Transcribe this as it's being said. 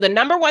The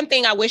number one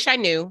thing I wish I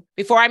knew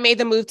before I made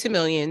the move to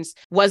millions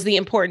was the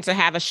importance of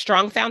have a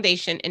strong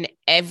foundation in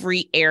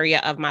every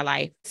area of my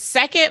life.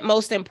 Second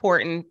most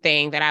important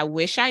thing that I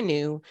wish I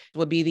knew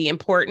would be the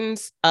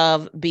importance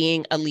of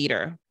being a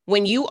leader.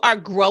 When you are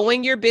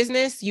growing your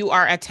business, you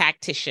are a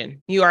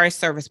tactician. You are a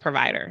service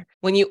provider.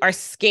 When you are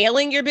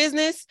scaling your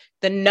business,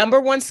 the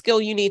number one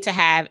skill you need to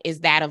have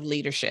is that of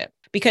leadership.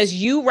 Because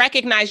you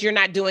recognize you're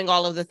not doing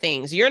all of the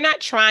things. You're not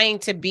trying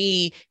to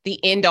be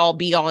the end all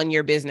be all in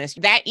your business.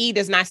 That E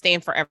does not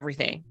stand for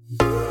everything.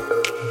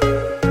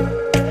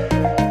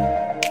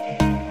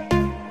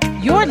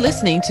 You're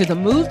listening to the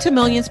Move to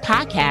Millions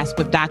podcast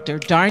with Dr.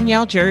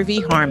 Darnyelle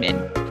Jervey Harmon,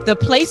 the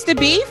place to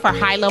be for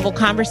high-level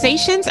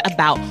conversations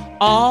about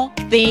all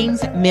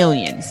things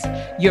millions.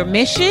 Your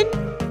mission,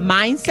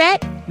 mindset,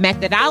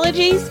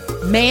 methodologies,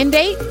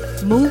 mandate,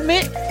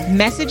 movement,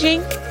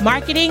 messaging,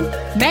 marketing,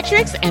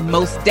 metrics, and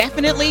most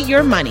definitely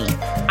your money.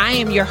 I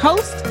am your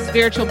host,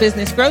 spiritual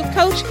business growth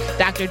coach,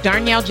 Dr.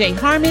 Darnyelle J.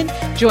 Harmon.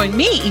 Join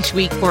me each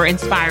week for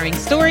inspiring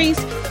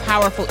stories,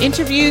 powerful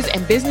interviews,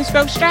 and business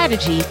growth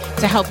strategy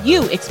to help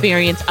you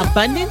experience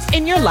abundance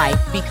in your life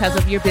because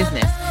of your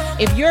business.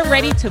 If you're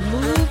ready to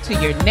move to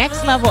your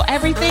next level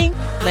everything,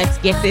 let's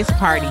get this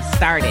party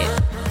started.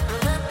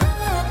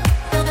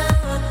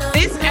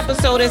 This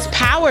episode is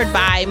powered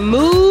by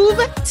Move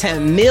to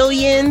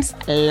Millions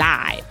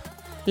Live.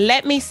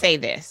 Let me say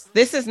this.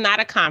 This is not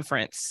a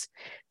conference.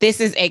 This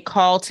is a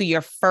call to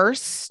your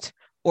first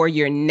or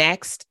your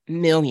next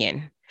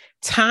million.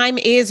 Time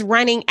is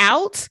running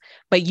out,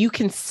 but you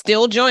can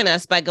still join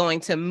us by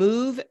going to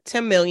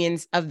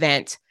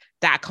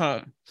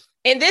movetomillionsevent.com.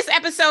 In this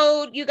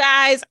episode, you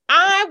guys,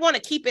 I want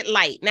to keep it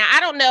light. Now, I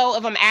don't know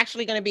if I'm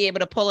actually going to be able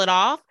to pull it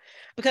off,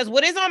 because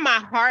what is on my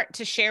heart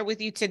to share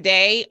with you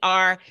today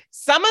are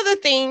some of the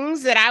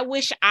things that I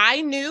wish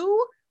I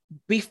knew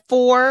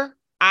before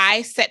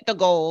I set the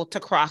goal to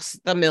cross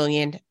the $1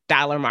 million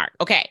mark.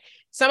 Okay.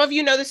 Some of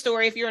you know the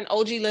story. If you're an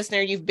OG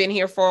listener, you've been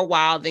here for a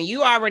while, then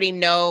you already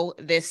know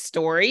this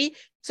story.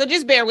 So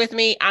just bear with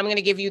me. I'm going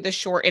to give you the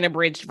short and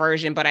abridged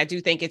version, but I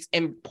do think it's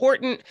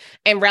important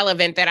and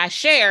relevant that I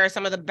share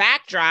some of the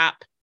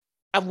backdrop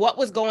of what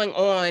was going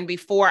on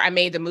before I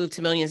made the move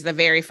to millions the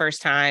very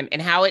first time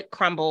and how it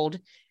crumbled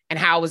and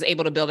how I was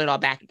able to build it all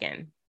back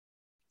again.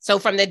 So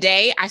from the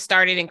day I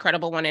started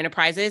Incredible One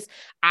Enterprises,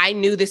 I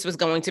knew this was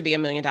going to be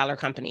 $1 million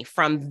company.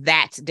 From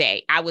that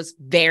day, I was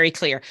very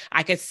clear.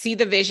 I could see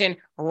the vision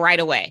right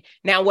away.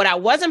 Now, what I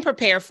wasn't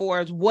prepared for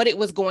is what it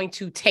was going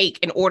to take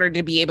in order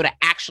to be able to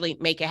actually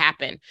make it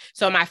happen.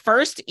 So my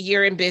first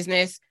year in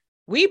business,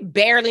 we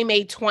barely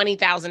made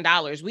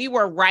 $20,000. We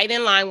were right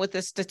in line with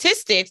the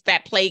statistics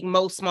that plague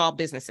most small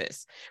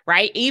businesses,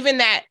 right? Even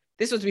that,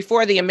 this was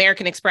before the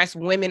American Express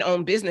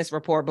Women-Owned Business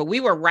Report, but we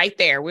were right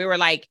there. We were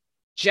like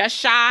just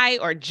shy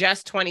or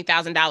just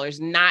 $20,000,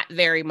 not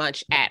very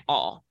much at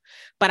all.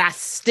 But I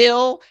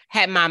still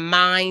had my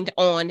mind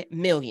on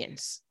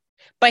millions.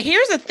 But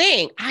here's the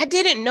thing, I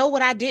didn't know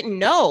what I didn't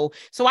know.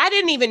 So I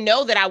didn't even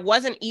know that I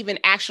wasn't even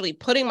actually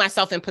putting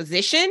myself in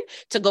position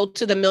to go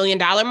to the $1 million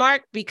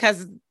mark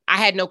because I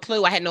had no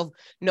clue. I had no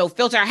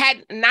filter. I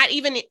had not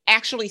even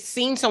actually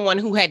seen someone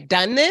who had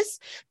done this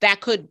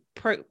that could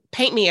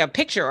paint me a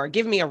picture or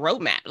give me a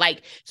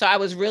roadmap. So I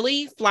was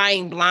really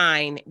flying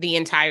blind the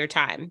entire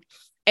time.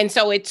 And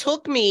so it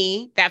took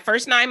me that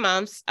first 9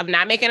 months of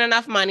not making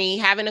enough money,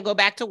 having to go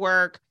back to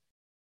work,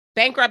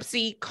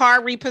 bankruptcy,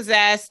 car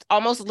repossessed,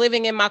 almost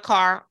living in my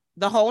car,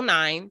 the whole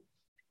 9.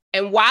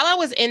 And while I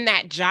was in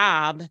that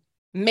job,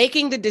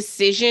 making the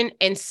decision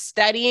and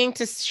studying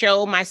to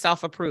show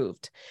myself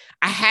approved,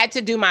 I had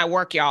to do my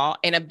work, y'all.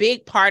 And a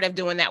big part of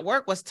doing that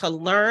work was to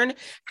learn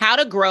how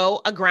to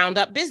grow a ground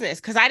up business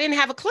because I didn't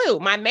have a clue.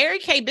 My Mary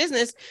Kay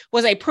business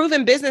was a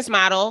proven business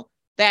model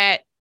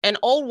that an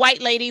old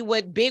white lady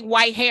with big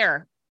white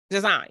hair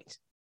designed.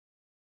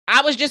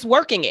 I was just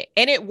working it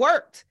and it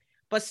worked.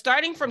 But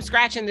starting from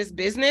scratch in this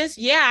business,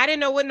 I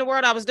didn't know what in the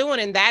world I was doing.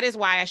 And that is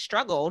why I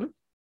struggled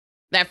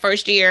that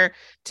first year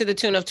to the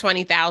tune of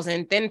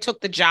 $20,000, then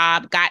took the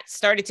job,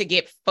 started to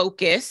get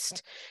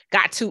focused,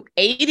 got to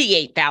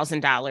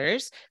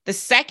 $88,000. The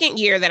second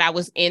year that I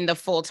was in the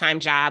full-time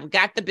job,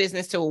 got the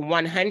business to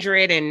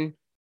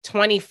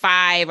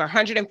 125 or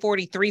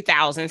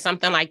 143,000,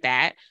 something like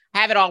that. I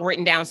have it all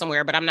written down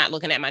somewhere, but I'm not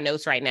looking at my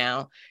notes right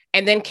now.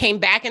 And then came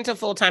back into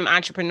full-time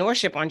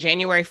entrepreneurship on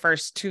January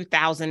 1st,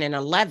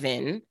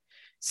 2011.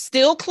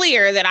 Still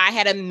clear that I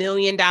had $1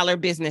 million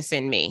business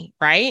in me,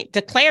 right?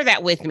 Declare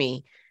that with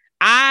me.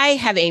 I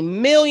have $1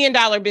 million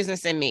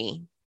business in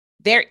me.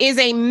 There is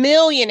a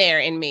millionaire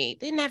in me.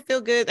 Didn't that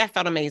feel good? That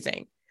felt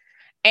amazing.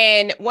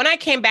 And when I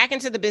came back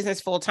into the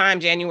business full-time,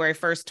 January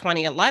 1st,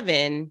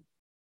 2011,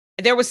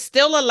 there was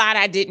still a lot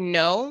I didn't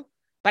know,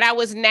 but I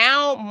was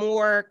now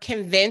more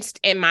convinced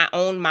in my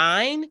own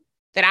mind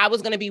that I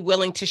was going to be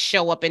willing to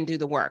show up and do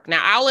the work.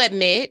 Now, I'll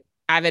admit,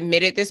 I've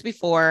admitted this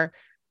before,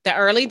 the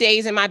early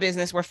days in my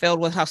business were filled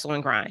with hustle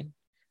and grind.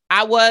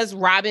 I was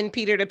robbing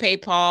Peter to pay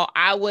Paul.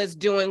 I was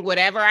doing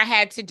whatever I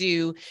had to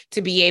do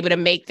to be able to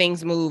make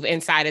things move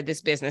inside of this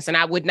business. And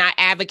I would not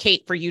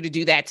advocate for you to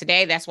do that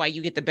today. That's why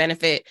you get the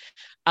benefit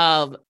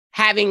of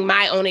having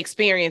my own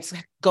experience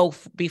go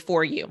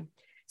before you.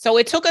 So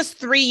it took us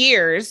 3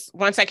 years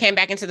once I came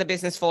back into the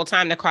business full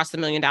time to cross the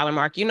 $1 million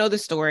mark. You know the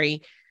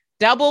story.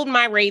 Doubled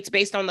my rates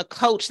based on the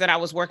coach that I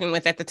was working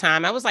with at the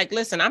time. I was like,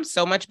 listen, I'm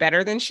so much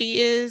better than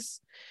she is.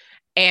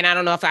 And I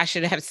don't know if I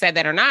should have said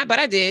that or not, but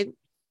I did.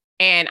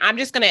 And I'm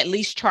just going to at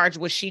least charge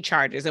what she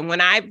charges. And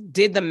when I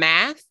did the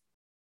math,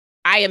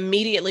 I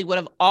immediately would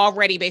have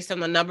already, based on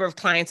the number of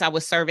clients I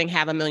was serving,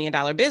 have $1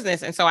 million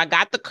business. And so I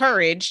got the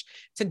courage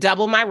to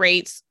double my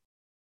rates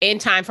in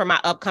time for my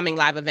upcoming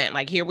live event.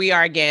 Like here we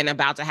are again,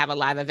 about to have a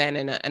live event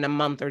in a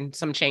month or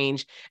some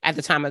change at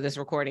the time of this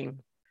recording.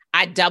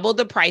 I doubled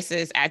the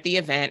prices at the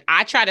event.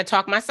 I tried to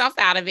talk myself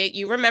out of it.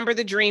 You remember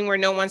the dream where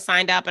no one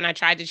signed up and I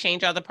tried to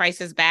change all the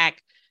prices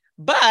back,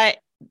 but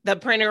the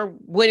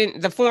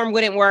form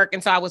wouldn't work.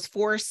 And so I was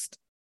forced,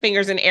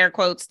 fingers in air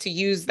quotes, to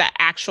use the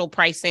actual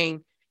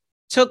pricing,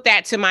 took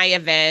that to my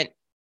event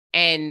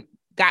and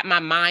got my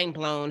mind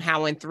blown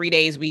how in 3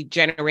 days we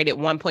generated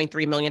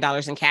 $1.3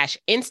 million in cash,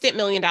 instant $1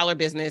 million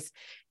business,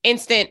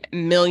 instant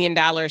 $1 million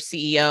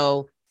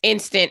CEO,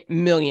 instant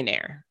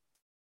millionaire.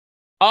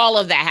 All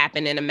of that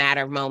happened in a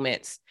matter of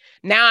moments.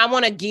 Now I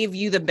want to give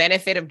you the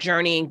benefit of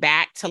journeying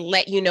back to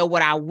let you know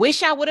what I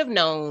wish I would have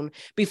known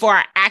before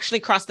I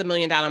actually crossed the $1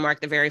 million mark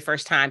the very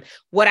first time.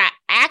 What I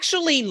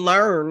actually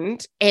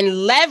learned and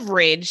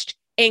leveraged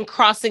in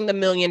crossing the $1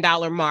 million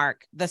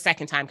mark the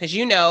second time. Because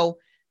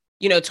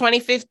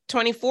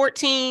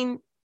 2014,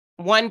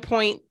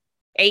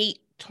 1.8,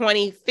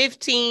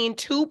 2015,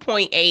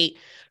 2.8,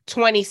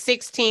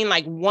 2016,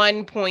 like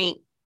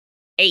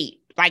 1.8,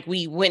 like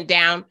we went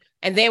down.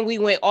 And then we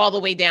went all the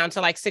way down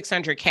to like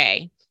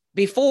 600K.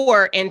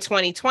 Before in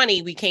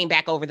 2020, we came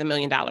back over the $1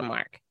 million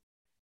mark.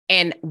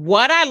 And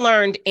what I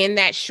learned in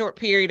that short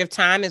period of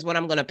time is what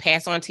I'm going to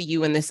pass on to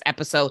you in this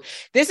episode.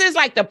 This is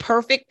like the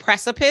perfect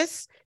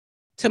precipice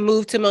to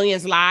Move to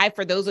Millions Live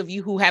for those of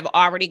you who have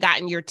already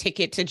gotten your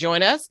ticket to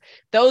join us.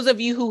 Those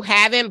of you who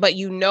haven't, but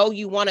you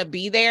want to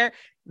be there,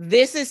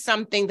 this is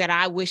something that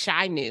I wish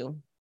I knew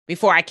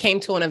before I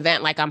came to an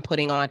event like I'm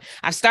putting on.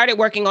 I've started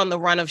working on the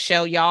run of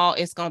show, y'all.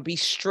 It's going to be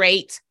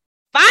straight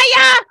fire.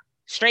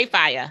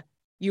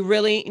 You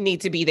really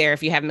need to be there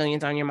if you have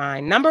millions on your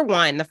mind. Number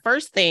one, the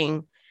first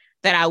thing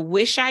that I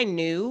wish I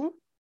knew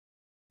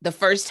the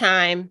first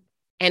time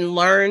and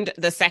learned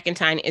the second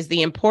time is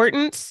the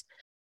importance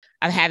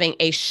of having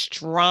a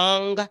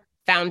strong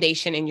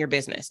foundation in your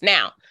business.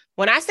 Now,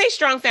 when I say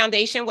strong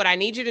foundation, what I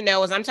need you to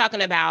know is I'm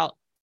talking about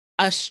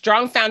a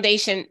strong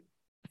foundation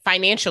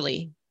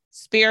financially,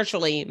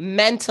 spiritually,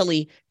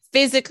 mentally,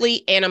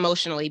 physically, and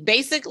emotionally,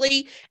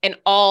 basically in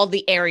all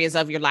the areas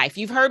of your life.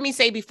 You've heard me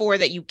say before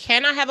that you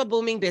cannot have a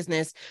booming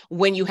business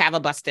when you have a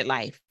busted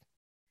life.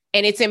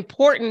 And it's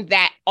important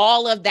that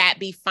all of that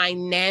be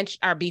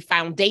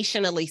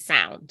foundationally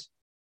sound,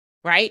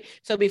 right?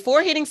 So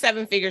before hitting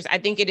 7 figures, I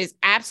think it is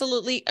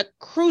absolutely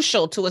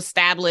crucial to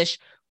establish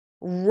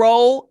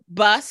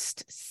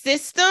robust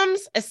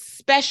systems,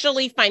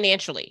 especially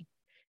financially.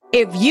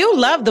 If you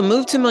love the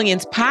Move to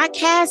Millions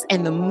podcast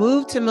and the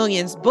Move to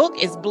Millions book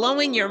is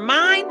blowing your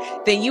mind,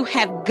 then you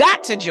have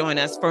got to join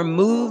us for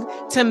Move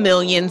to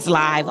Millions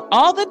Live.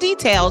 All the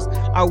details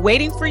are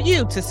waiting for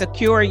you to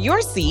secure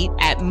your seat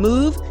at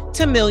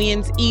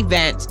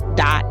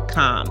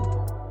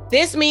movetomillionsevent.com.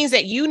 This means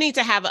that you need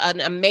to have an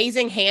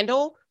amazing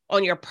handle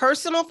on your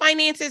personal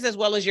finances as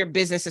well as your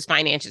business's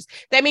finances.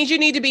 That means you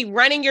need to be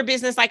running your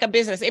business like a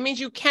business. It means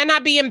you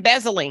cannot be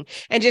embezzling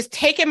and just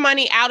taking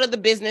money out of the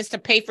business to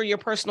pay for your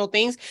personal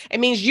things. It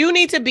means you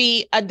need to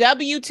be a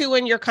W-2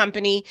 in your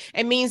company.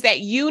 It means that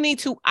you need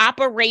to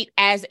operate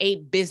as a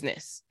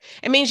business.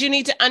 It means you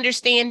need to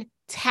understand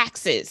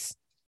taxes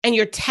and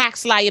your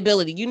tax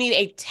liability. You need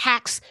a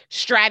tax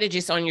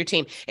strategist on your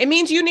team. It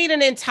means you need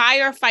an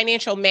entire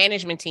financial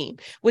management team,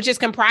 which is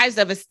comprised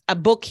of a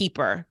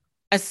bookkeeper,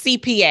 a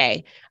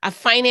CPA, a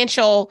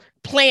financial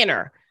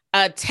planner,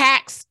 a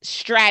tax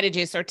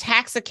strategist or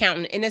tax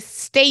accountant, an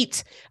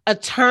estate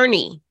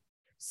attorney.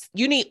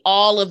 You need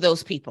all of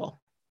those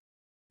people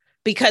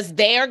because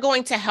they are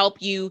going to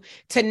help you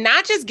to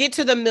not just get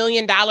to the $1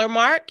 million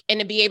mark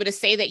and to be able to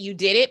say that you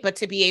did it, but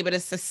to be able to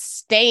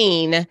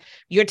sustain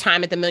your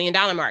time at the $1 million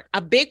mark. A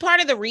big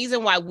part of the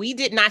reason why we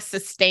did not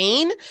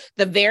sustain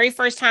the very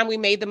first time we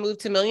made the move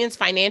to millions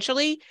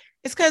financially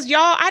is because,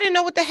 y'all, I didn't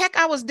know what the heck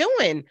I was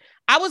doing.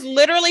 I was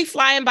literally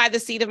flying by the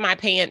seat of my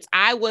pants.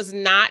 I was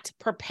not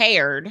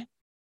prepared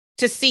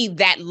to see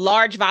that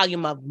large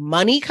volume of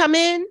money come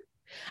in.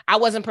 I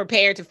wasn't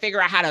prepared to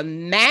figure out how to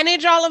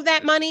manage all of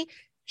that money.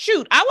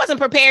 Shoot, I wasn't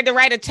prepared to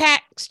write a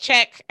tax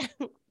check,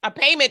 a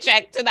payment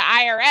check to the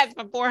IRS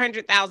for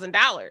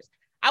 $400,000.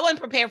 I wasn't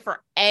prepared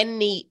for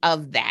any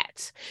of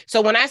that.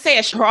 So when I say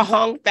a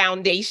strong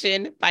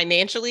foundation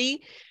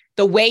financially,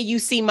 the way you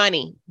see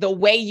money, the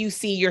way you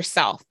see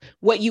yourself,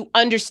 what you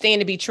understand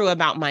to be true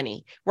about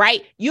money,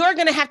 right? You're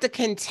going to have to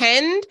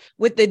contend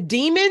with the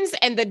demons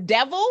and the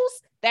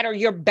devils that are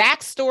your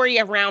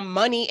backstory around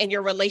money and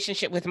your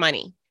relationship with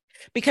money.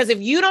 Because if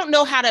you don't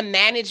know how to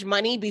manage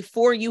money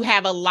before you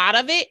have a lot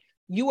of it,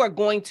 you are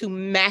going to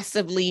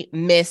massively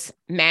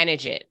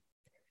mismanage it.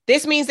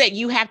 This means that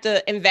you have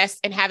to invest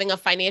in having a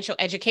financial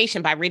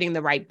education by reading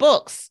the right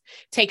books,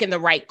 taking the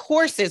right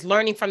courses,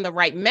 learning from the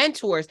right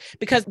mentors,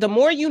 because the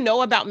more you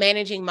know about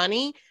managing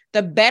money,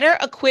 the better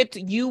equipped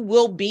you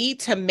will be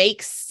to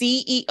make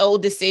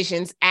CEO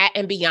decisions at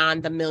and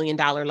beyond the $1 million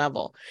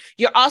level.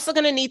 You're also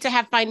going to need to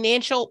have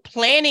financial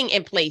planning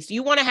in place.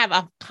 You want to have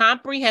a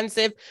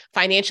comprehensive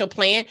financial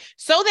plan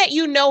so that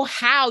you know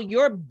how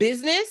your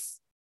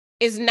business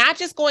is not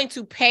just going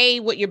to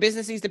pay what your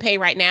business needs to pay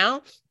right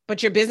now,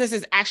 but your business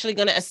is actually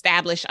going to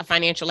establish a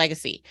financial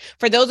legacy.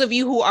 For those of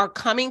you who are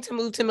coming to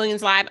Move to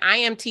Millions Live, I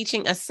am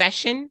teaching a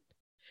session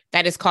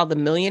that is called The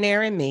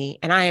Millionaire in Me.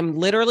 And I am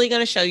literally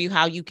going to show you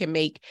how you can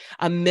make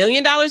 $1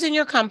 million in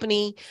your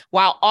company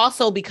while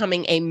also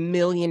becoming a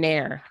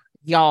millionaire.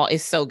 Y'all,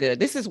 it's so good.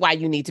 This is why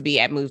you need to be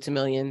at Move to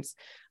Millions.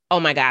 Oh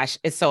my gosh,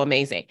 it's so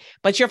amazing.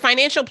 But your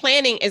financial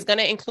planning is going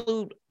to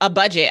include a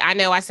budget. I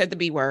know I said the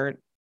B word.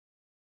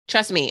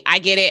 Trust me, I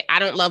get it. I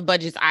don't love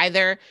budgets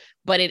either,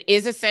 but it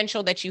is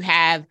essential that you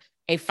have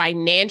a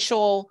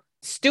financial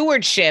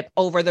stewardship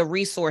over the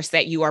resource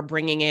that you are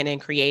bringing in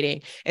and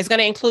creating. It's going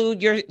to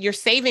include your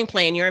saving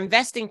plan, your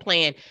investing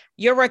plan,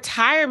 your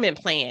retirement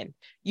plan.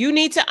 You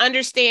need to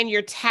understand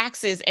your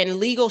taxes and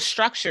legal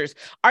structures.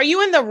 Are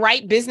you in the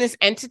right business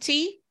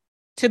entity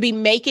to be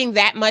making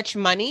that much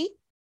money?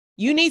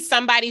 You need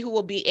somebody who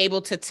will be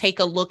able to take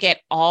a look at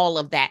all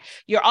of that.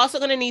 You're also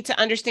going to need to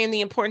understand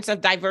the importance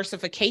of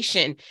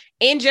diversification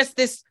in just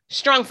this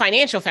strong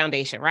financial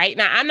foundation, right?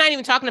 Now, I'm not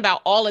even talking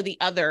about all of the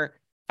other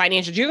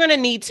financials. You're going to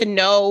need to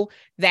know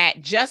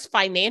that just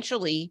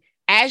financially,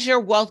 as your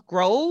wealth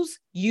grows,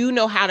 you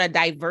know how to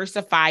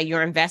diversify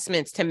your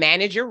investments to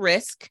manage your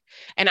risk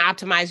and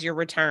optimize your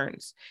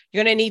returns.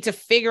 You're going to need to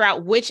figure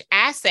out which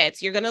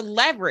assets you're going to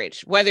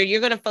leverage, whether you're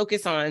going to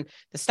focus on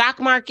the stock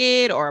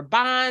market or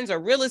bonds or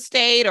real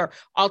estate or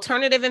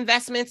alternative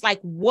investments. Like,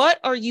 what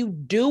are you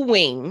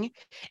doing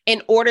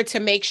in order to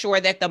make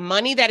sure that the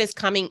money that is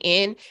coming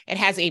in, it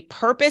has a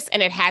purpose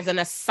and it has an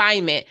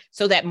assignment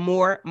so that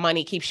more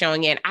money keeps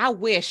showing in? I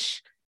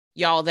wish,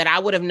 y'all, that I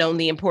would have known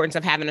the importance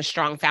of having a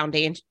strong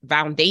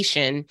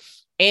foundation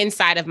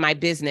inside of my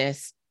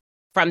business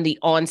from the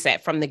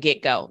onset, from the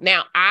get-go.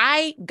 Now,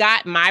 I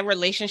got my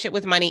relationship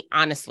with money,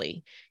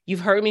 honestly. You've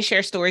heard me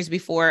share stories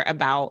before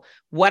about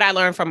what I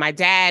learned from my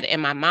dad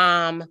and my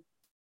mom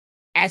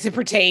as it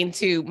pertained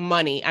to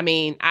money. I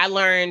mean, I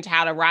learned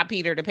how to rob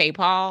Peter to pay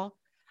Paul.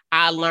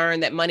 I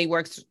learned that money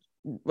works.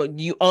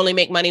 You only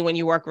make money when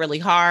you work really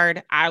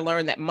hard. I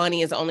learned that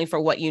money is only for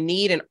what you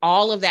need. And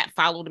all of that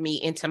followed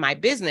me into my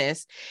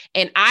business.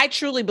 And I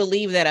truly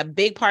believe that a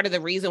big part of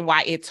the reason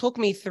why it took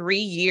me 3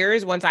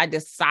 years once I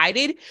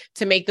decided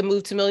to make the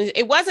move to millions,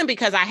 it wasn't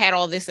because I had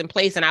all this in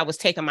place and I was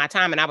taking my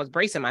time and I was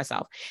bracing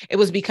myself. It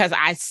was because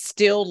I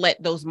still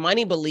let those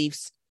money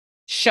beliefs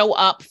show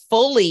up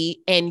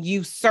fully and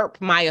usurp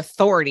my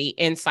authority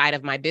inside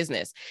of my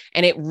business.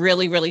 And it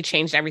really, really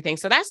changed everything.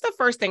 So that's the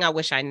first thing I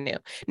wish I knew.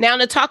 Now,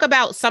 to talk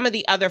about some of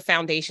the other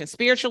foundations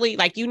spiritually,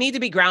 like, you need to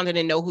be grounded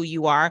and know who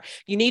you are.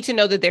 You need to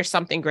know that there's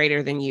something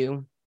greater than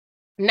you.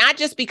 Not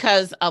just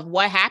because of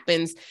what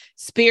happens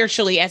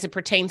spiritually as it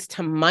pertains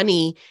to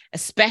money,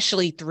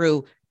 especially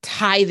through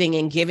tithing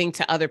and giving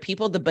to other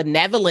people, the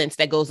benevolence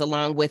that goes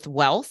along with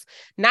wealth,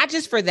 not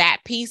just for that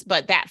piece,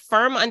 but that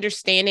firm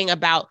understanding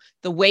about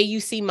the way you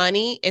see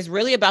money is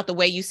really about the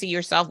way you see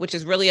yourself, which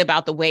is really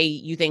about the way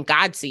you think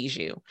God sees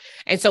you.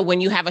 And so when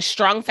you have a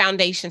strong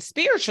foundation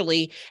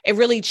spiritually, it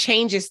really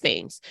changes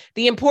things.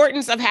 The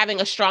importance of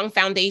having a strong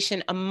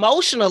foundation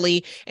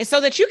emotionally is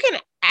so that you can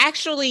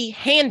actually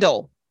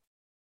handle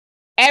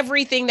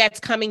everything that's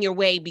coming your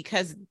way,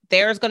 because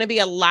there's going to be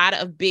a lot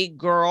of big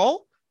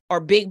girl or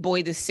big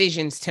boy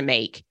decisions to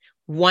make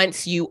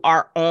once you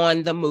are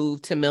on the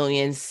move to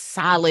millions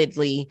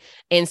solidly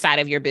inside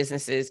of your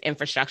business's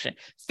infrastructure.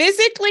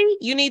 Physically,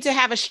 you need to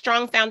have a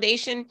strong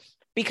foundation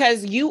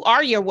because you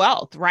are your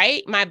wealth,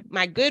 right?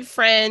 My good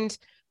friend,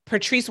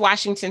 Patrice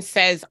Washington,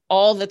 says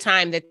all the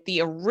time that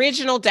the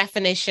original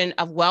definition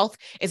of wealth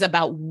is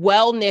about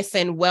wellness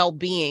and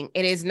well-being.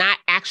 It is not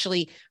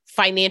actually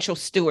financial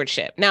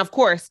stewardship. Now, of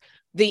course,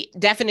 the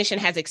definition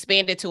has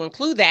expanded to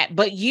include that,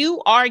 but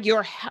you are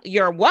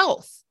your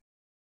wealth.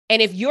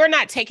 And if you're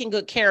not taking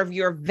good care of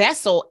your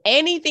vessel,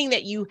 anything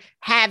that you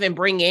have and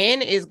bring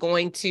in is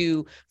going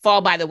to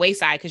fall by the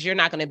wayside because you're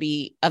not going to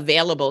be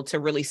available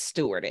to really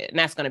steward it. And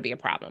that's going to be a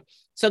problem.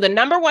 So the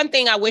number one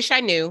thing I wish I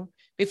knew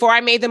before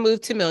I made the move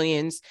to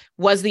millions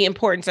was the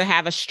importance of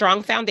have a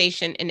strong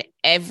foundation in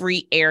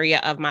every area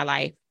of my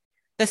life.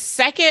 The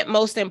second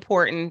most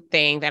important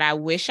thing that I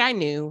wish I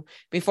knew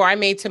before I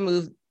made to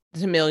move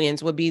to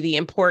millions would be the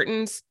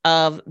importance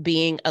of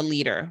being a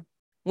leader.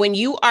 When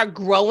you are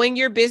growing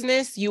your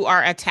business, you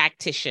are a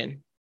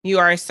tactician. you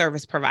are a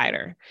service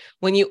provider.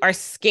 When you are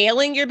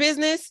scaling your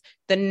business,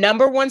 the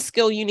number one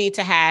skill you need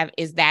to have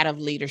is that of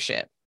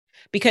leadership,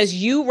 because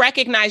you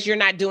recognize you're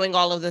not doing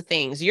all of the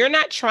things. You're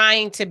not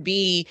trying to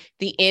be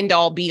the end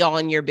all be all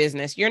in your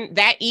business.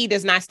 That E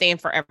does not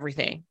stand for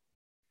everything.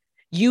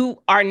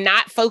 You are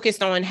not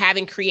focused on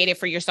having created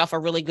for yourself a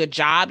really good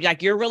job.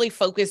 Like, you're really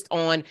focused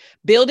on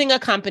building a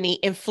company,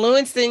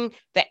 influencing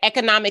the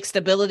economic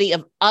stability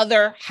of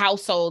other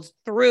households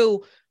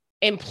through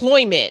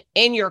employment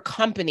in your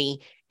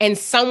company. And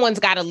someone's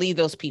got to lead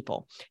those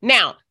people.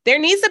 Now, there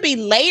needs to be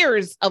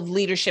layers of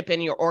leadership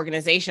in your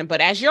organization, but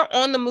as you're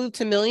on the move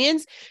to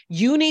millions,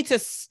 you need to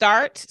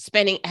start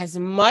spending as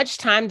much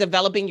time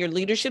developing your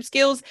leadership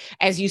skills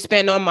as you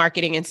spend on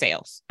marketing and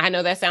sales. I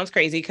know that sounds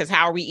crazy, because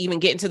how are we even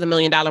getting to the $1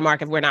 million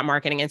mark if we're not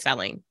marketing and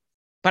selling?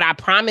 But I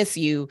promise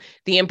you,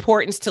 the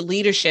importance to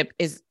leadership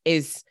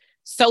is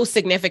so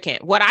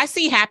significant. What I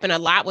see happen a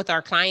lot with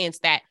our clients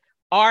that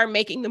are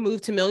making the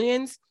move to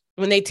millions,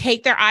 when they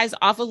take their eyes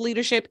off of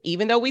leadership,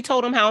 even though we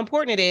told them how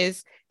important it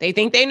is, they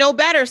think they know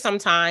better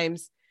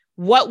sometimes.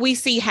 What we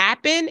see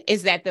happen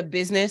is that the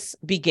business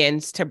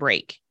begins to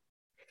break.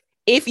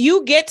 If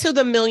you get to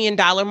the $1 million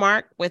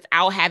mark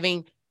without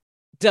having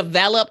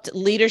developed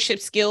leadership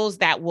skills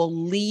that will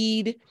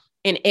lead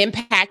and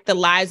impact the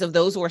lives of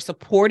those who are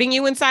supporting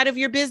you inside of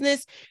your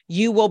business,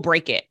 you will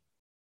break it.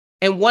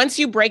 And once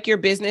you break your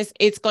business,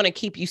 it's going to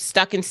keep you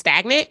stuck and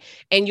stagnant,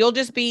 and you'll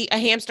just be a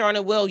hamster on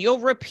a wheel.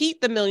 You'll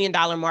repeat the $1 million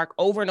mark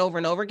over and over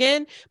and over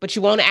again, but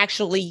you won't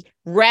actually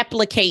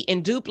replicate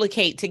and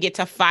duplicate to get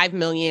to 5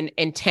 million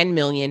and 10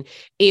 million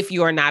if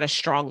you are not a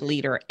strong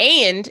leader.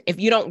 And if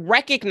you don't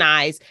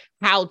recognize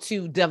how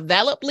to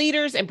develop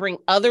leaders and bring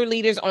other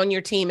leaders on your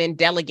team and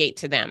delegate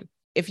to them.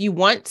 If you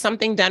want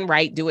something done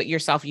right, Do It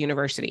Yourself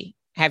University.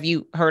 Have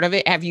you heard of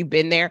it? Have you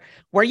been there?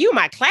 Were you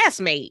my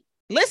classmate?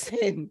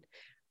 Listen.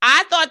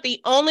 I thought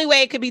the only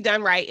way it could be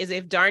done right is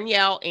if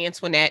Darnyelle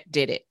Antoinette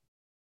did it.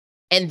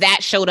 And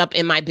that showed up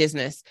in my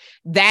business.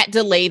 That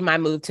delayed my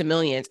move to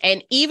millions.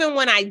 And even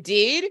when I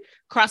did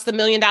cross the $1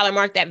 million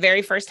mark that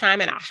very first time,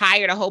 and I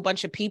hired a whole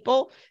bunch of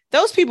people,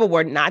 those people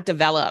were not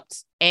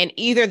developed. And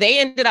either they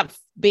ended up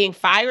being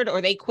fired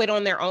or they quit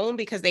on their own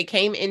because they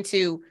came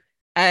into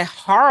a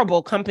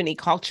horrible company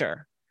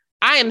culture.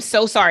 I am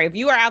so sorry. If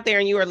you are out there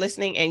and you are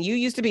listening and you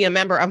used to be a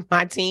member of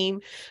my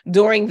team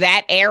during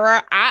that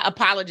era, I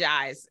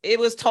apologize. It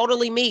was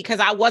totally me, because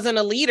I wasn't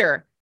a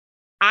leader.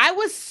 I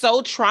was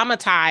so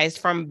traumatized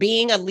from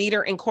being a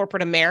leader in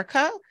corporate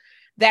America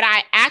that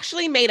I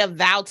actually made a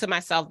vow to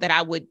myself that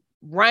I would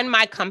run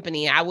my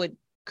company. I would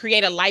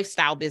create a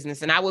lifestyle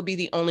business and I would be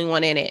the only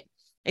one in it,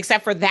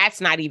 except for that's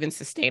not even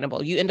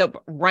sustainable. You end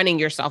up running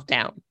yourself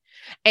down.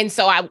 And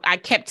so I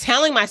kept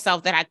telling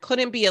myself that I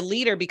couldn't be a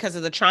leader because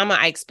of the trauma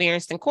I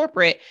experienced in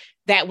corporate,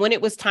 that when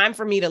it was time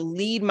for me to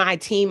lead my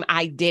team,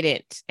 I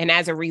didn't. And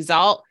as a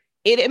result,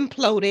 it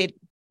imploded.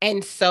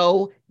 And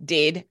so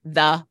did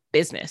the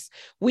business.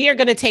 We are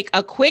going to take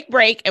a quick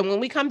break. And when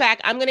we come back,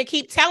 I'm going to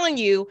keep telling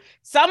you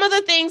some of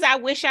the things I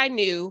wish I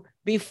knew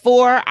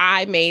before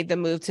I made the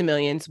move to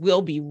millions.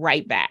 We'll be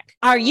right back.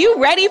 Are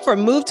you ready for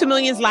Move to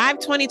Millions Live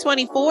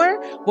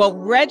 2024? Well,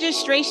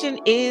 registration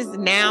is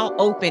now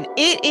open.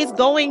 It is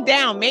going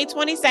down May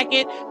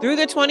 22nd through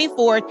the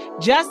 24th,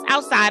 just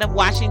outside of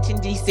Washington,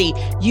 D.C.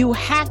 You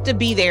have to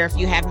be there if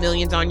you have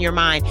millions on your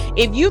mind.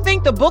 If you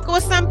think the book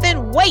was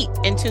something, wait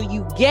until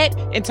you get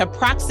into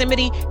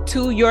proximity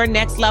to your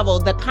next level.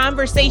 The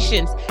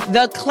conversations,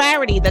 the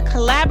clarity, the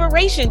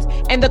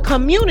collaborations, and the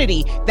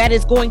community that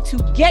is going to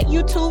get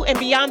you to and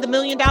beyond the $1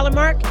 million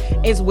mark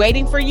is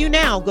waiting for you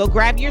now. Go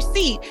grab your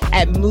seat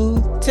at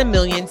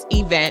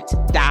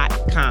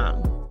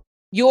movetomillionsevent.com.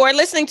 You're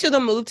listening to the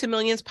Move to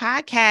Millions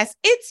podcast.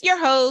 It's your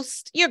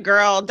host, your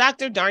girl,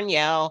 Dr.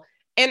 Darnyelle,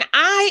 and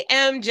I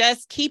am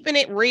just keeping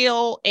it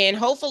real and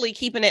hopefully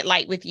keeping it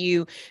light with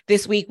you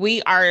this week.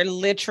 We are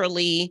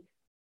literally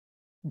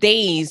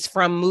days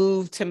from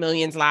Move to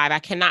Millions Live. I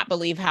cannot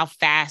believe how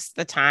fast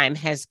the time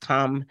has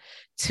come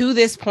to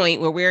this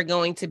point where we're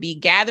going to be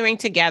gathering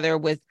together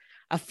with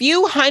a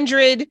few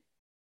hundred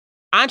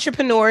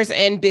entrepreneurs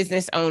and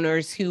business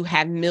owners who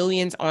have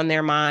millions on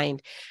their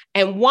mind.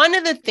 And one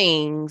of the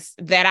things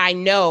that I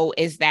know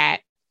is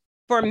that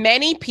for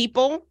many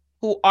people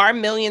who are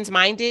millions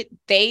minded,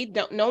 they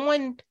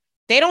don't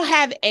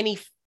have any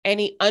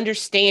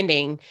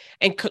understanding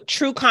and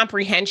true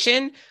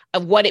comprehension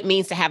of what it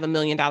means to have $1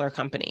 million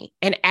company.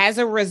 And as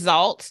a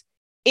result,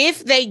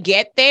 if they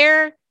get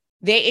there,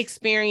 they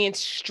experience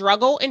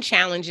struggle and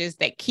challenges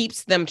that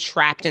keeps them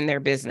trapped in their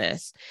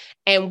business.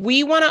 And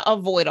we want to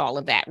avoid all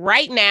of that.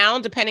 Right now,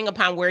 depending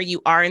upon where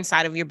you are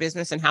inside of your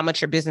business and how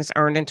much your business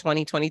earned in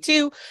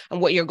 2022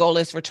 and what your goal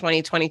is for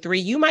 2023,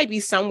 you might be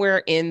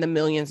somewhere in the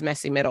millions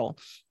messy middle,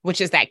 which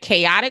is that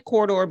chaotic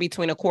corridor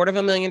between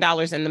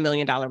 $250,000 and the $1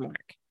 million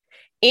mark.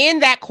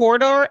 In that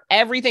corridor,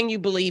 everything you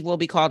believe will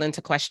be called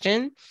into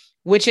question.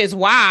 which is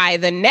why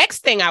the next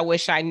thing I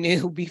wish I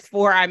knew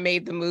before I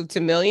made the move to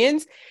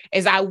millions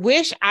is I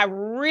wish I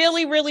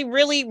really, really,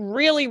 really,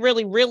 really,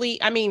 really, really,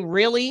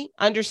 really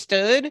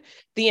understood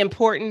the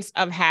importance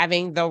of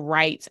having the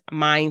right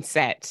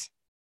mindset.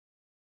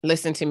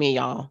 Listen to me,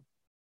 y'all.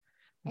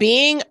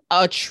 Being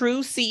a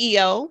true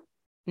CEO,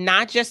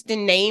 not just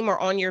in name or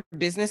on your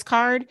business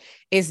card,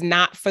 is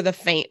not for the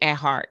faint at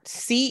heart.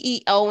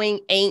 CEOing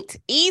ain't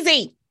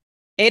easy.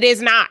 It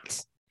is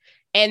not.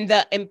 And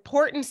the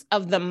importance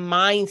of the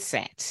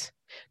mindset,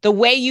 the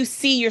way you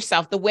see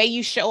yourself, the way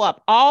you show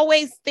up,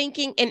 always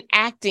thinking and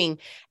acting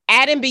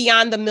at and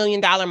beyond the $1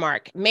 million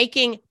mark,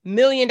 making $1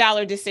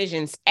 million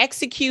decisions,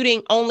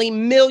 executing only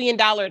 $1 million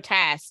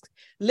tasks,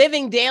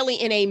 living daily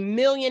in a $1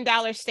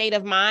 million state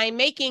of mind,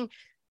 making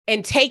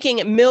and taking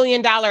 $1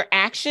 million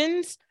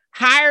actions,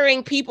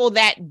 hiring people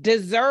that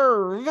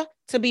deserve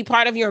to be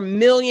part of your $1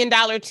 million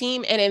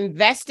team, and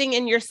investing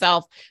in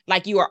yourself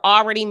like you are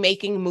already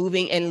making,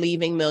 moving, and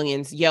leaving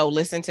millions. Yo,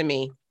 listen to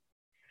me.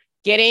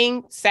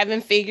 Getting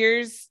 7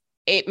 figures,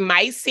 it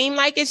might seem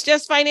like it's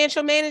just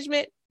financial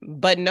management,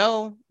 but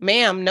no,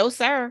 ma'am, no,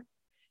 sir.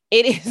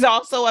 It is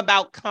also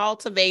about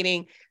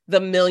cultivating the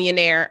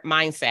millionaire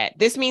mindset.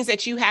 This means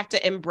that you have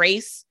to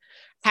embrace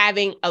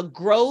having a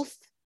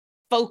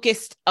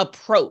growth-focused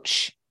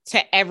approach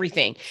to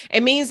everything.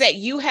 It means that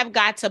you have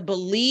got to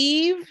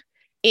believe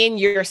in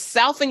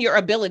yourself and your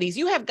abilities.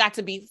 You have got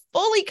to be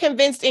fully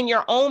convinced in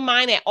your own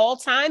mind at all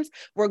times,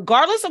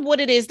 regardless of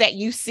what it is that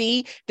you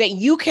see, that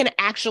you can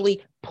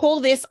actually pull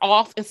this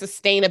off and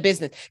sustain a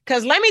business.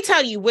 Because let me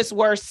tell you what's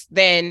worse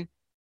than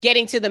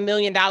getting to the $1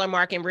 million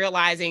mark and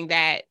realizing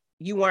that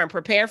you weren't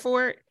prepared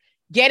for it.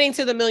 Getting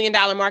to the $1 million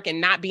mark and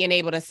not being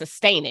able to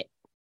sustain it.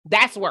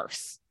 That's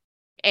worse.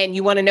 And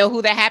you want to know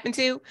who that happened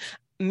to?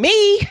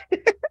 Me.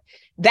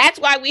 That's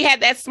why we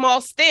had that small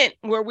stint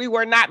where we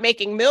were not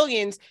making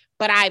millions.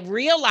 But I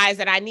realized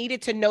that I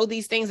needed to know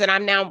these things that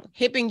I'm now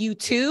hipping you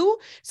to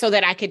so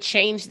that I could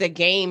change the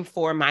game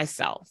for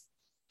myself.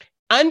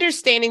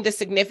 Understanding the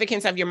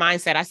significance of your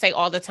mindset. I say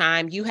all the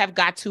time, you have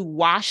got to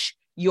wash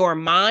your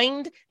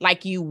mind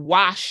like you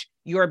wash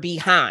your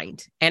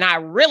behind. And I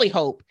really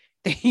hope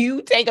that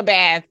you take a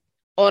bath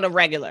on a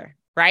regular,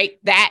 right?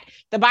 That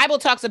the Bible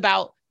talks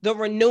about the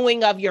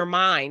renewing of your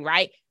mind,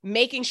 right?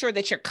 Making sure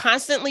that you're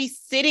constantly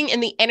sitting in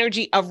the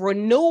energy of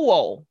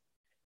renewal,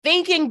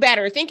 thinking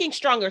better, thinking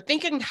stronger,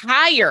 thinking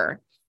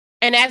higher.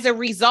 And as a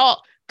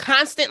result,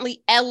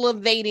 constantly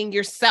elevating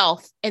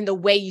yourself and the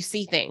way you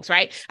see things,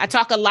 right? I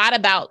talk a lot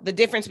about the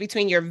difference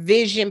between your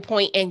vision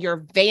point and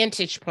your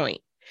vantage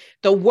point.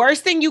 The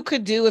worst thing you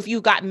could do if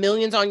you got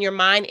millions on your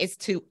mind is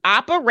to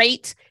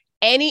operate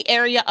any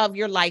area of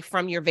your life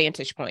from your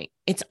vantage point.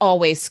 It's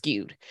always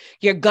skewed.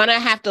 You're going to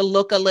have to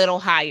look a little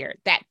higher.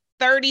 That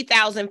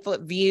 30,000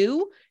 foot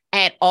view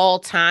at all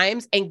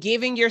times, and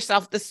giving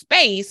yourself the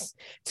space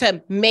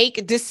to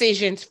make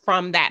decisions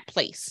from that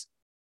place.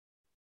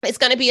 It's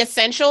going to be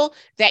essential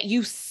that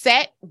you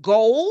set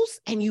goals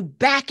and you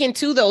back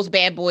into those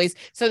bad boys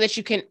so that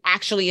you can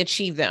actually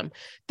achieve them.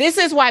 This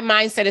is why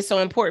mindset is so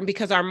important,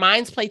 because our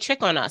minds play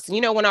trick on us.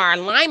 And when our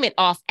alignment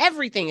off,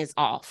 everything is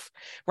off,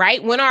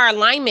 right? When our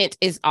alignment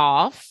is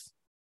off,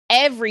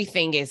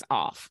 everything is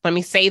off. Let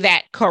me say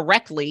that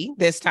correctly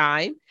this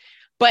time.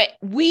 But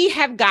we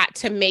have got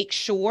to make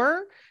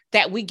sure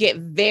that we get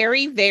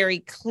very, very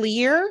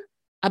clear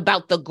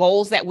about the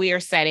goals that we are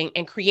setting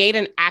and create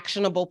an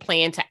actionable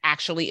plan to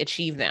actually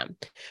achieve them.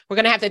 We're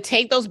going to have to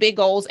take those big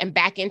goals and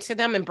back into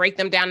them and break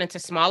them down into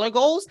smaller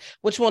goals,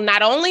 which will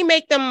not only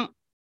make them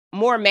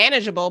more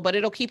manageable, but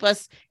it'll keep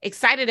us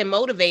excited and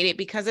motivated,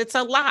 because it's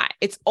a lot.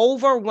 It's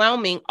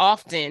overwhelming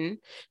often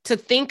to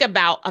think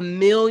about $1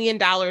 million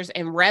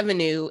in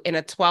revenue in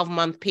a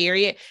 12-month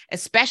period,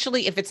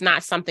 especially if it's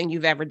not something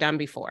you've ever done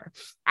before.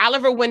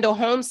 Oliver Wendell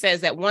Holmes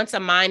says that once a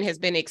mind has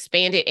been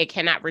expanded, it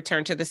cannot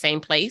return to the same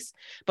place.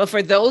 But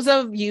for those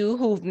of you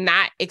who've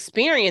not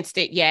experienced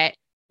it yet,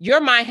 your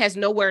mind has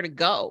nowhere to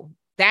go.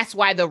 That's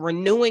why the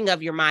renewing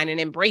of your mind and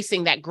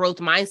embracing that growth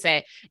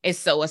mindset is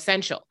so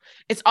essential.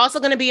 It's also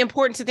going to be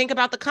important to think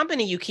about the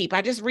company you keep.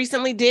 I just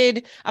recently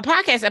did a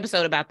podcast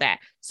episode about that.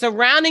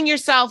 Surrounding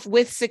yourself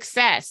with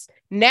success,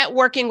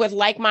 networking with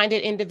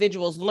like-minded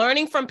individuals,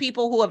 learning from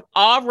people who have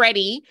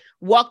already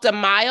walked a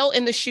mile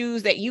in the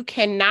shoes that you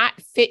cannot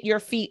fit your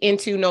feet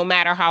into no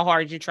matter how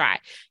hard you try.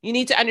 You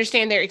need to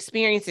understand their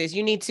experiences.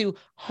 You need to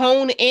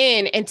hone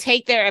in and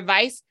take their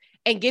advice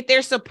and get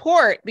their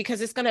support,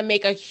 because it's going to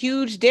make a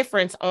huge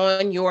difference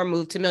on your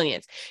move to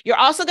millions. You're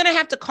also going to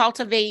have to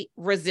cultivate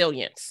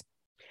resilience.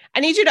 I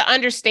need you to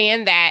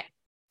understand that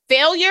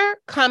failure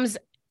comes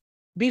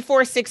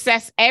before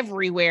success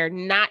everywhere,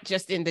 not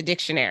just in the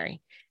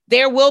dictionary.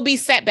 There will be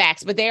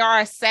setbacks, but they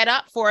are a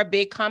setup for a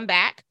big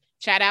comeback.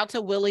 Shout out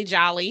to Willie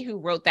Jolly, who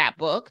wrote that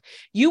book.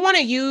 You want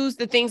to use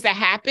the things that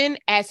happen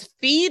as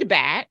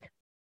feedback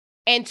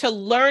and to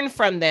learn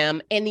from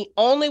them. And the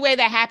only way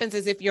that happens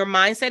is if your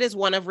mindset is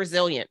one of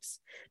resilience.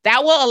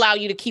 That will allow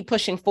you to keep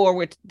pushing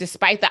forward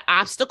despite the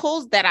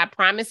obstacles that I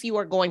promise you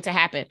are going to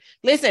happen.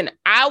 Listen,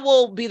 I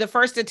will be the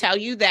first to tell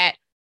you that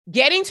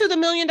Getting to the $1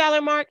 million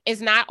mark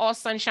is not all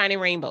sunshine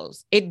and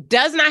rainbows. It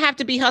does not have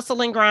to be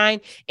hustle and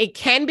grind. It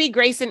can be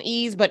grace and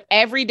ease, but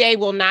every day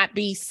will not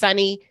be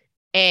sunny,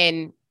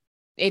 and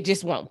it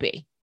just won't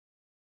be,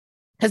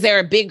 because there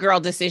are big girl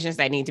decisions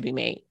that need to be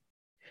made.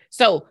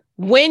 So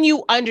when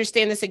you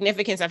understand the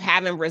significance of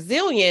having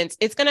resilience,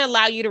 it's going to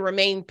allow you to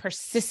remain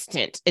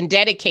persistent and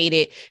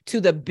dedicated to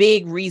the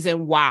big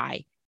reason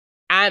why.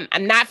 I'm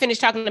not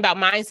finished talking about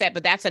mindset,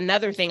 but that's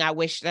another thing I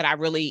wish that I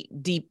really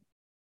deep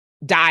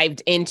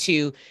dived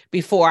into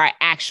before I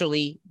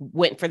actually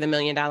went for the $1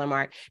 million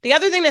mark. The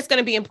other thing that's going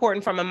to be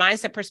important from a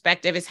mindset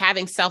perspective is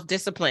having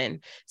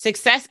self-discipline.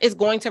 Success is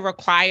going to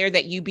require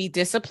that you be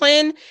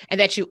disciplined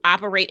and that you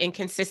operate in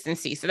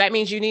consistency. So that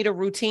means you need a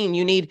routine.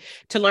 You need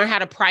to learn how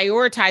to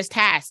prioritize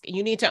tasks.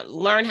 You need to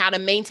learn how to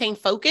maintain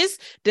focus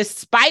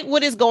despite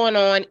what is going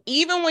on,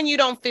 even when you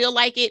don't feel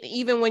like it,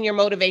 even when your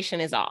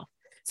motivation is off.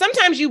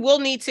 Sometimes you will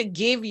need to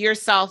give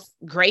yourself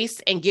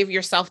grace and give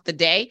yourself the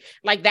day.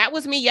 Like that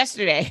was me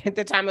yesterday at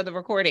the time of the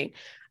recording.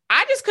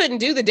 I just couldn't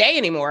do the day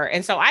anymore.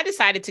 And so I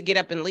decided to get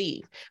up and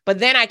leave. But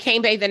then I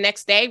came back the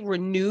next day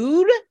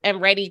renewed and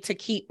ready to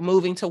keep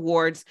moving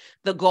towards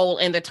the goal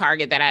and the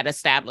target that I'd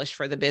established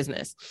for the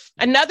business.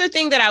 Another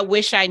thing that I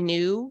wish I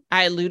knew,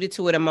 I alluded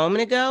to it a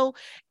moment ago,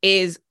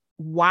 is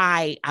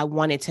why I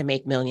wanted to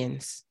make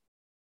millions.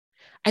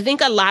 I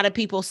think a lot of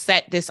people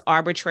set this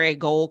arbitrary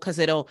goal because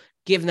it'll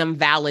give them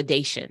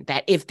validation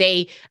that if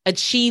they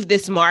achieve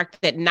this mark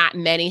that not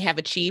many have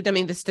achieved. I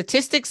mean, the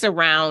statistics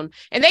around,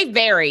 and they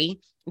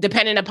vary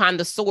depending upon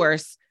the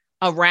source,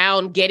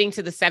 around getting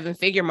to the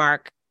 7-figure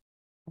mark,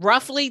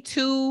 roughly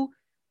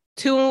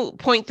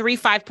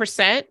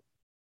 2.35%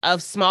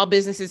 of small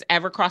businesses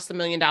ever cross the $1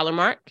 million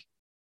mark.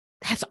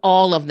 That's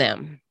all of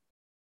them.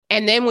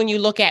 And then when you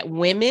look at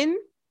women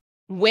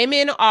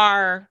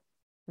are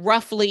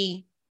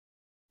roughly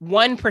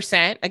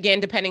 1%, again,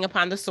 depending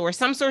upon the source.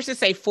 Some sources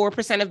say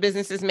 4% of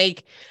businesses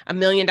make $1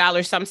 million.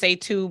 Some say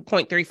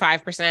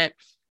 2.35%.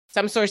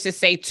 Some sources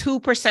say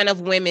 2%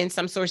 of women.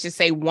 Some sources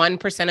say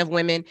 1% of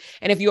women.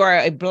 And if you are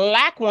a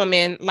Black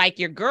woman like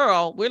your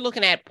girl, we're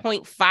looking at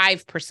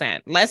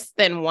 0.5%, less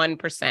than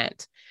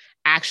 1%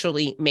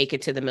 actually make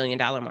it to the $1 million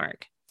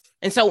mark.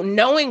 And so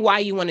knowing why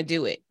you want to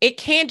do it, it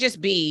can't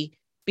just be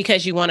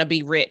because you want to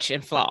be rich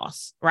and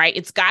floss, right?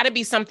 It's got to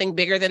be something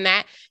bigger than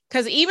that.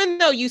 Because even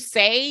though you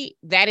say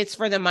that it's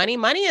for the money,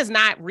 money is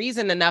not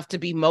reason enough to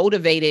be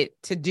motivated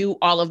to do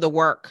all of the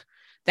work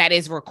that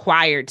is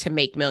required to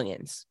make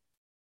millions.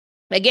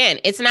 Again,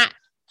 it's not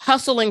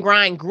hustle and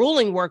grind,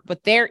 grueling work,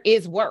 but there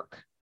is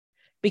work.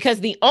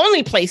 Because the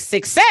only place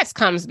success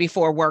comes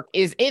before work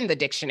is in the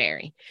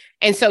dictionary.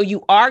 And so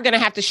you are going to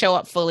have to show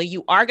up fully.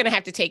 You are going to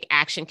have to take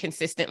action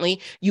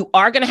consistently. You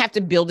are going to have to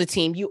build a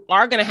team. You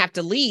are going to have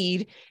to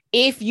lead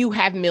if you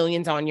have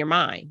millions on your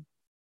mind.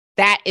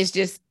 That is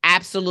just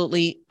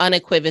absolutely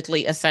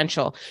unequivocally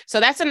essential. So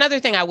that's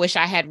another thing I wish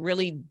I had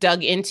really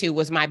dug into,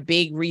 was my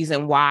big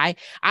reason why.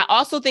 I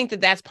also think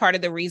that that's part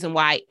of the reason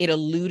why it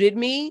eluded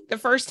me the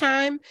first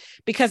time,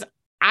 because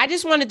I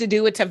just wanted to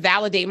do it to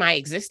validate my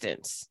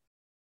existence.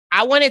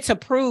 I wanted to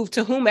prove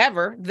to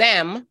whomever,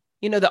 them,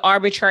 the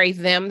arbitrary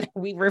them that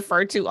we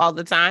refer to all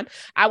the time.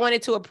 I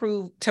wanted to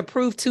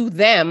prove to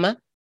them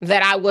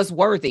that I was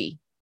worthy.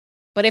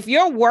 But if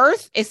your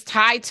worth is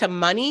tied to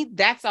money,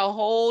 that's a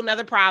whole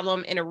nother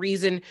problem and a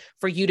reason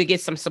for you to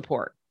get some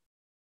support.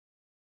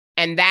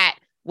 And that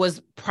was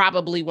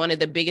probably one of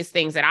the biggest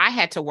things that I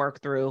had to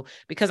work through,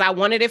 because I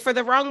wanted it for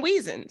the wrong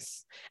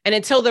reasons. And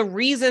until the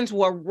reasons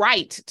were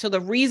right, till the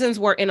reasons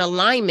were in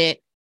alignment,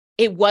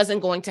 it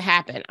wasn't going to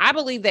happen. I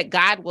believe that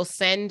God will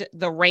send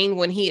the rain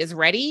when he is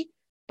ready,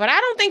 but I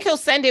don't think he'll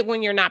send it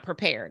when you're not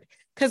prepared,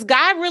 because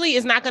God really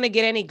is not going to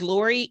get any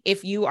glory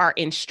if you are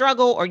in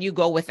struggle or you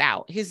go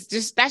without.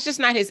 That's just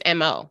not his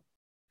MO.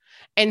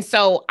 And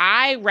so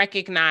I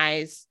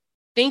recognize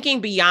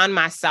thinking beyond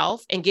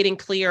myself and getting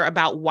clear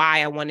about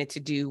why I wanted to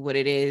do what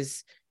it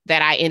is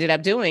that I ended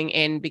up doing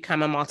and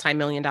become a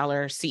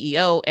multi-million-dollar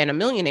CEO and a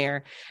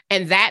millionaire.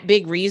 And that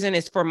big reason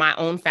is for my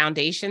own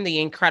foundation, the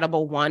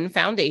Incredible One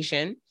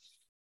Foundation.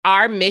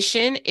 Our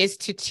mission is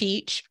to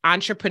teach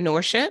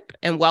entrepreneurship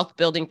and wealth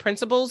building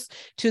principles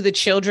to the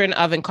children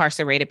of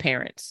incarcerated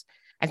parents.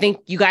 I think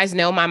you guys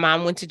know my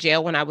mom went to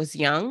jail when I was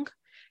young,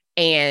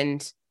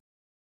 and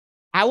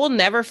I will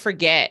never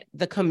forget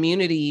the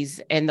communities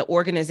and the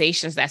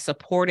organizations that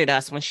supported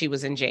us when she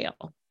was in jail.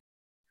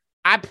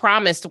 I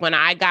promised when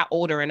I got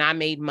older and I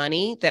made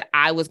money that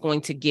I was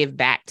going to give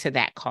back to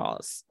that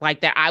cause,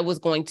 like that I was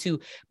going to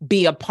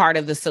be a part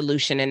of the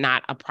solution and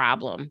not a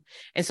problem.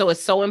 And so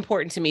it's so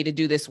important to me to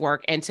do this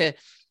work and to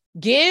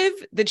give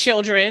the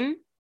children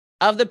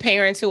of the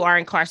parents who are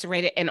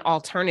incarcerated an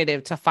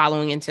alternative to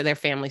following into their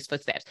family's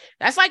footsteps.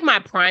 That's like my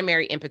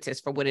primary impetus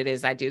for what it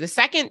is I do. The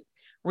second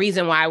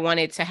reason why I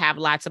wanted to have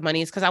lots of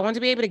money is because I wanted to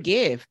be able to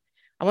give.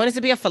 I wanted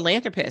to be a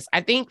philanthropist.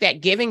 I think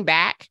that giving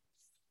back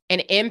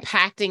and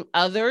impacting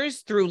others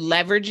through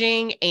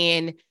leveraging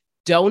and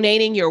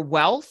donating your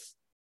wealth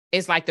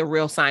is like the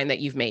real sign that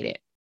you've made it.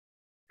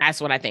 That's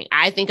what I think.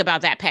 I think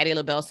about that Patti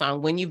LaBelle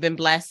song, when you've been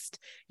blessed,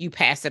 you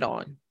pass it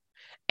on.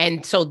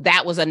 And so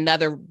that was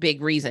another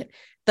big reason.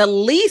 The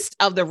least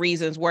of the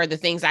reasons were the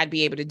things I'd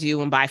be able to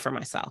do and buy for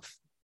myself.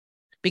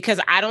 Because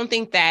I don't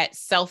think that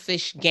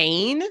selfish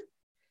gain,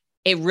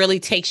 it really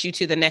takes you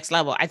to the next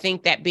level. I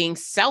think that being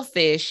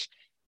selfish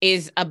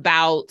is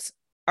about,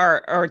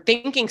 or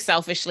thinking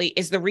selfishly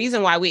is the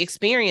reason why we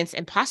experience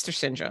imposter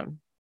syndrome.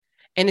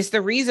 And it's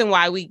the reason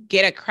why we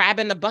get a crab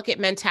in the bucket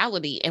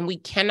mentality and we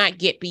cannot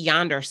get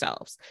beyond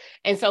ourselves.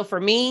 And so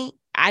for me,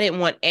 I didn't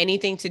want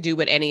anything to do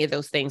with any of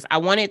those things. I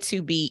wanted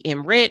to be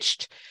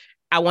enriched.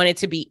 I wanted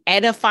to be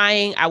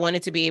edifying. I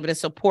wanted to be able to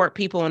support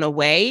people in a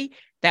way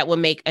that would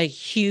make a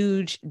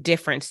huge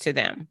difference to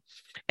them.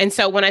 And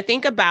so when I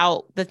think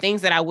about the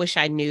things that I wish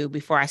I knew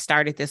before I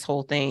started this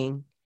whole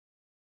thing,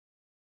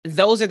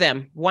 those are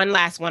them. One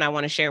last one I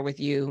want to share with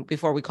you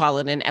before we call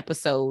it an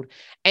episode.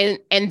 And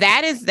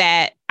that is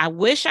that I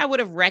wish I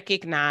would have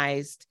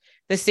recognized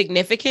the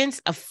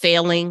significance of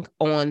failing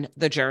on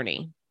the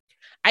journey.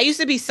 I used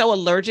to be so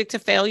allergic to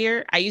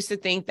failure. I used to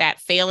think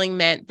that failing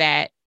meant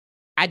that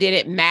I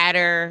didn't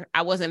matter.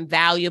 I wasn't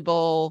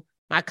valuable.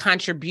 My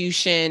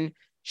contribution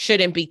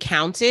shouldn't be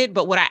counted.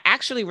 But what I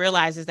actually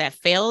realized is that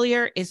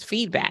failure is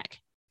feedback.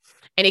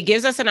 And it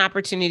gives us an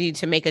opportunity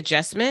to make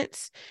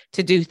adjustments,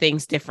 to do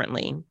things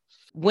differently.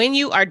 When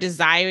you are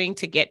desiring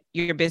to get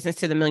your business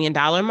to the $1 million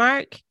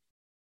mark,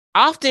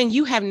 often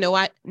you have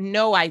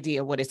no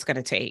idea what it's going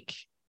to take.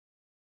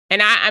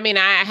 And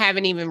I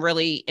haven't even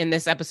really in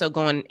this episode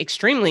gone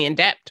extremely in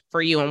depth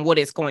for you on what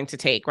it's going to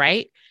take,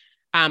 right?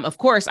 Of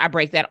course, I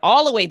break that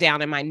all the way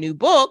down in my new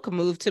book,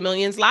 Move to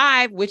Millions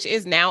Live, which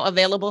is now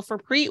available for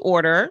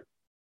pre-order.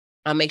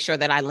 I'll make sure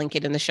that I link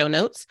it in the show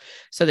notes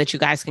so that you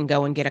guys can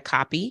go and get a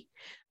copy.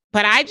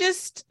 But I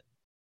just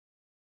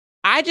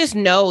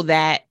know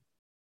that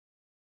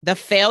the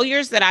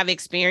failures that I've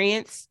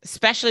experienced,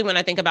 especially when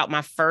I think about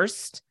my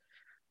first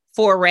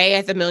foray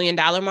at the $1 million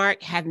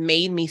mark, have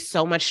made me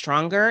so much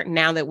stronger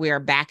now that we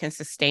are back and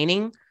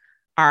sustaining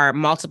our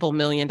multiple $1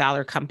 million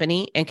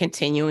company and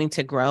continuing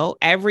to grow.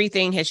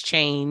 Everything has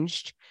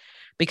changed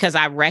because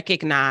I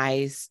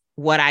recognize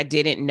what I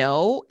didn't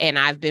know, and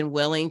I've been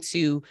willing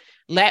to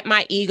let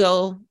my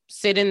ego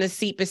sit in the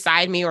seat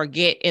beside me or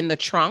get in the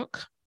trunk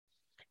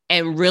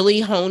and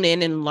really hone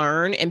in and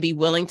learn and be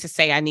willing to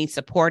say I need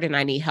support and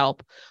I need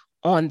help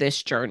on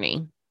this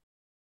journey.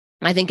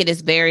 I think it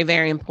is very,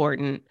 very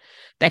important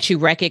that you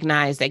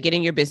recognize that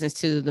getting your business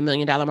to the $1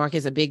 million mark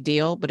is a big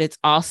deal, but it's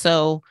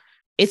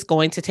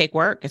going to take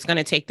work. It's going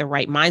to take the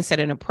right mindset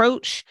and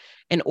approach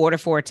in order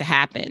for it to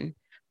happen.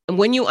 And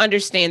when you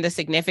understand the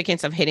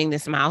significance of hitting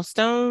this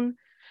milestone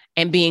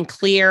and being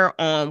clear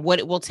on what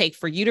it will take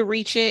for you to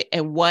reach it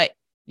and what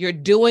you're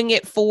doing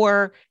it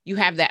for, you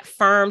have that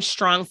firm,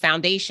 strong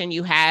foundation.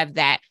 You have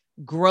that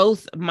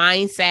growth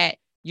mindset.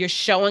 You're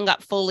showing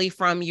up fully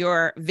from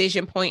your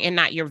vision point and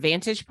not your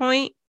vantage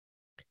point.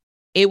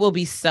 It will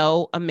be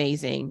so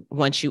amazing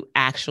once you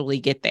actually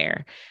get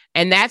there.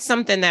 And that's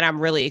something that I'm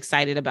really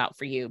excited about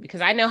for you,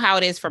 because I know how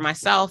it is for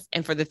myself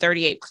and for the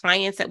 38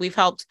 clients that we've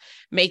helped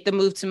make the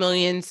move to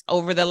millions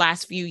over the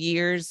last few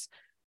years.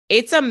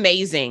 It's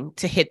amazing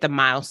to hit the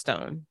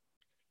milestone.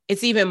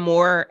 It's even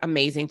more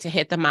amazing to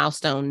hit the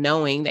milestone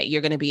knowing that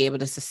you're going to be able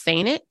to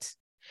sustain it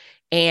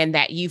and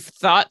that you've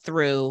thought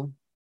through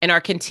and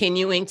are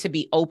continuing to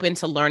be open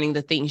to learning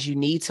the things you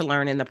need to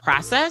learn in the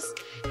process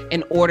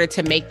in order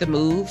to make the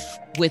move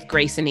with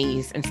grace and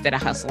ease instead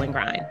of hustle and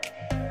grind.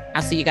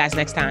 I'll see you guys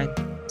next time.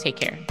 Take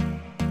care.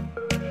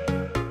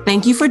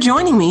 Thank you for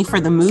joining me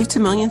for the Move to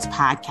Millions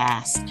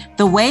podcast.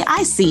 The way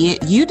I see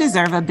it, you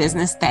deserve a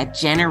business that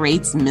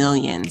generates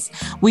millions.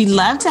 We'd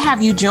love to have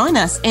you join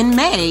us in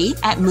May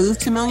at Move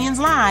to Millions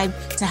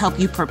Live to help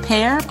you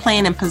prepare,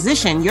 plan, and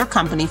position your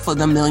company for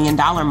the $1 million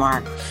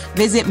mark.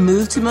 Visit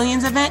Move to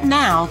Millions event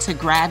now to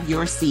grab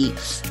your seat.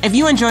 If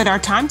you enjoyed our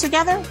time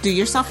together, do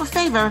yourself a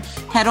favor,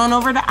 head on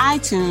over to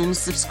iTunes,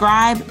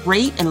 subscribe,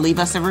 rate, and leave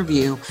us a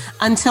review.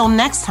 Until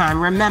next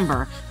time,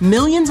 remember,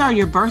 millions are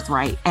your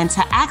birthright, and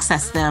to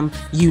access them,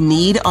 you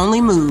need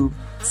only move.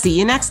 See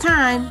you next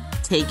time.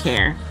 Take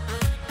care.